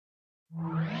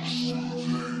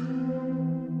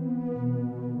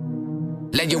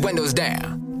Let your windows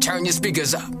down, turn your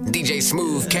speakers up. DJ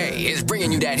Smoove K is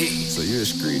bringing you that heat. So you a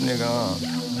street nigga, huh?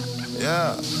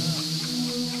 Yeah.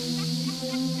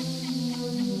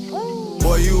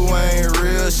 Boy, you ain't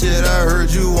real shit, I heard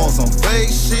you want some fake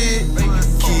shit.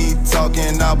 Keep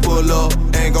talking, I pull up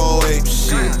and go ape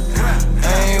shit.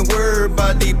 I ain't worried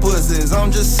about these pussies,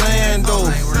 I'm just saying though.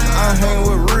 I hang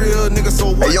with real niggas,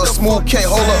 so what? Hey, yo, Smoove K,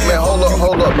 hold up, man,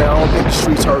 hold up, man. I don't think the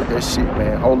streets heard that shit,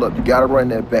 man. Hold up, you gotta run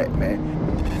that back, man.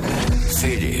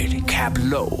 Fitted, cap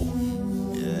low.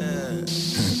 Yeah.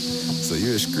 So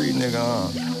you a street nigga, huh?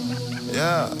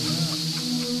 Yeah.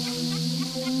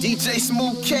 DJ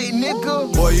Smoove K,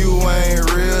 nigga. Boy, you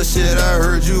ain't real shit, I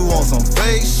heard you want some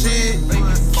fake shit.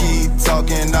 Keep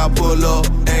talking, I pull up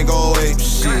and go ape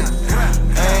shit.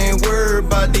 I ain't worried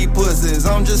about these pussies,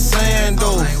 I'm just saying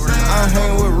though. I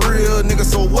hang with real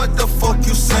niggas, so what the fuck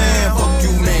you saying? Fuck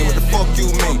you mean, what the fuck you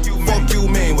mean? Fuck you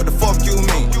mean, what the fuck you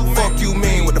mean? Fuck you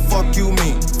mean, what the fuck you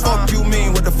mean? Fuck you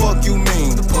mean, what the fuck you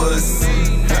mean? The pussy.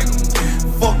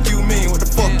 Fuck you mean, what the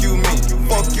fuck you mean?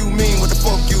 Fuck you mean, what the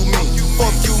fuck you mean?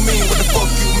 Fuck you mean, what the fuck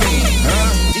you mean? Huh?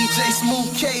 DJ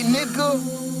Smoove K, nigga.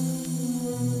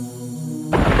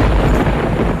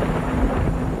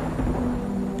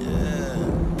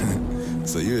 Yeah.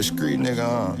 So you a street nigga,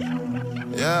 huh?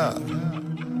 Yeah.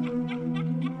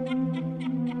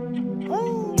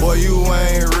 Boy, you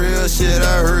ain't real shit,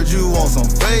 I heard you want some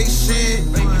fake shit.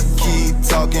 Keep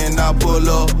talking, I pull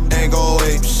up and go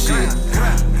ape shit.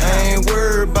 I ain't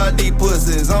worried about these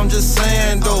pussies, I'm just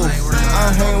saying though.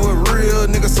 I hang with real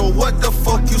niggas, so what the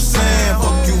fuck you saying?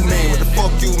 Fuck you mean, what the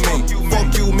fuck you mean?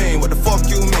 Fuck you mean, what the fuck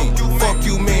you mean? Fuck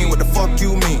you mean, what the fuck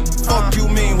you mean? Fuck you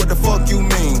mean, what the fuck you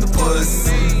mean? The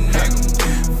pussy.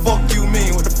 Fuck you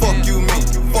mean, what the fuck you mean?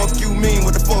 Fuck you mean,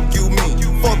 what the fuck you mean?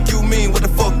 Fuck you mean, what the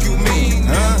fuck you mean?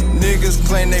 Huh? Niggas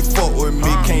claim they fuck with me,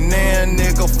 can't nan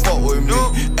nigga fuck with me.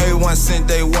 A1 since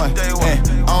day one,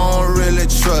 and I don't really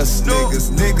trust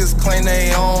niggas. Niggas claim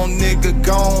they own, nigga,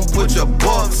 gon' put your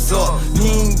bucks up. You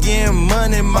ain't getting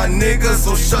money, my nigga,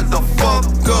 so shut the fuck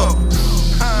up.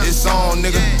 It's on,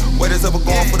 nigga. Waiters ever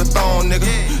going for the throne, nigga.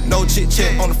 No chit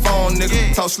chat on the phone,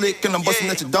 nigga. Talk slick and I'm bustin'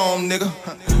 at your dome, nigga.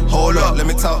 Hold up, let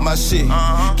me talk my shit.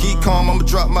 Keep calm, I'ma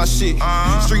drop my shit.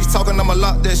 Streets talking, I'ma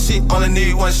lock that shit. Only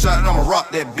need one shot and I'ma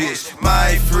rock that bitch.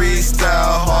 My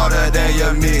freestyle harder than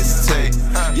your mixtape.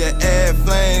 Your add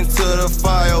flames to the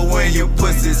fire when you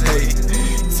pussies hate.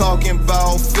 Talking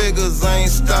about figures, I ain't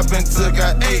stopping till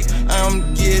I ate.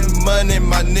 I'm getting money,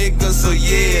 my nigga, so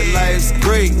yeah, life's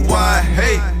great. Why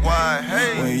hate?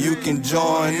 When you can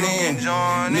join in.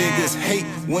 Niggas hate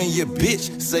when your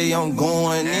bitch say I'm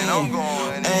going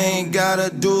in. Ain't gotta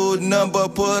do nothing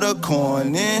but put a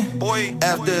coin in.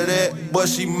 After that, but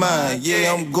she mine,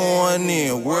 yeah, I'm going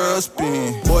in. World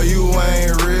spin. Boy, you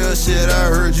ain't real shit, I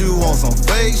heard you want some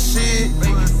fake shit.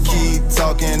 Keep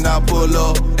talking, I pull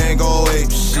up and go ape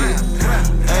shit.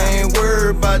 I ain't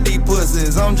worried about these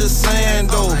pussies, I'm just saying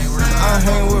though. I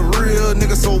hang with real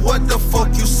niggas, so what the fuck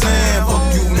you saying?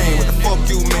 Fuck you mean, what the fuck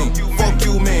you mean? Fuck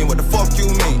you mean, what the fuck you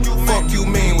mean? Fuck you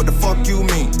mean, what the fuck you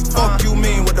mean? Fuck you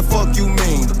mean, what the fuck you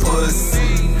mean? The pussy.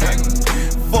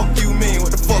 Fuck you mean,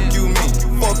 what the fuck you mean?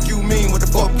 Fuck you mean, what the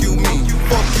fuck you mean?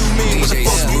 Fuck you mean, what the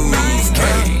fuck you mean?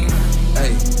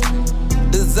 Hey,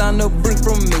 designer bring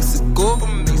from Mexico.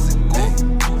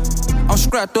 I'm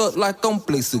strapped up like I'm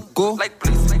Plaxico.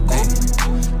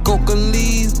 Coca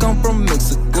leaves come from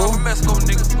Mexico.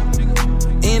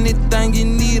 Anything you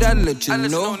need, I let you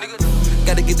know.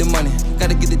 Gotta get the money,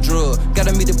 gotta get the drug,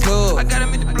 gotta meet the plug.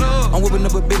 I'm whipping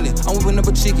up a billion, I'm whipping up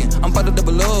a chicken, I'm about to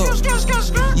double up.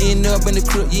 You ain't up in the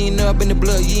crib, you ain't up in the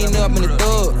blood, you ain't up in the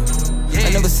thug. I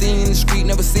never seen you in the street,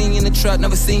 never seen you in the truck,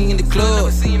 never seen you in the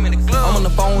club. I'm on the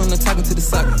phone and I'm talking to the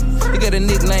socket. You got a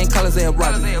nickname, colors ain't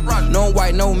Roger. No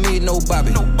white, no mid, no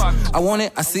Bobby. I want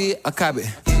it, I see it, I copy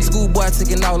it. Schoolboy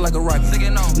taking out like a rocket.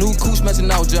 New couche matching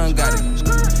out, John got it.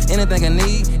 Anything I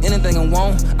need, anything I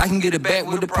want, I can get it back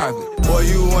with the profit. Boy,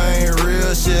 you ain't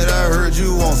real shit, I heard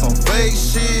you want some fake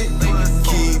shit.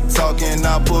 Keep talking,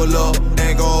 I pull up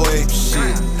and go ape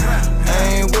shit.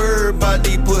 I ain't worried about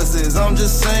these pussies, I'm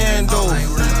just saying though.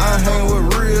 I hang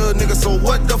with real niggas, so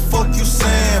what the fuck you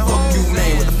saying?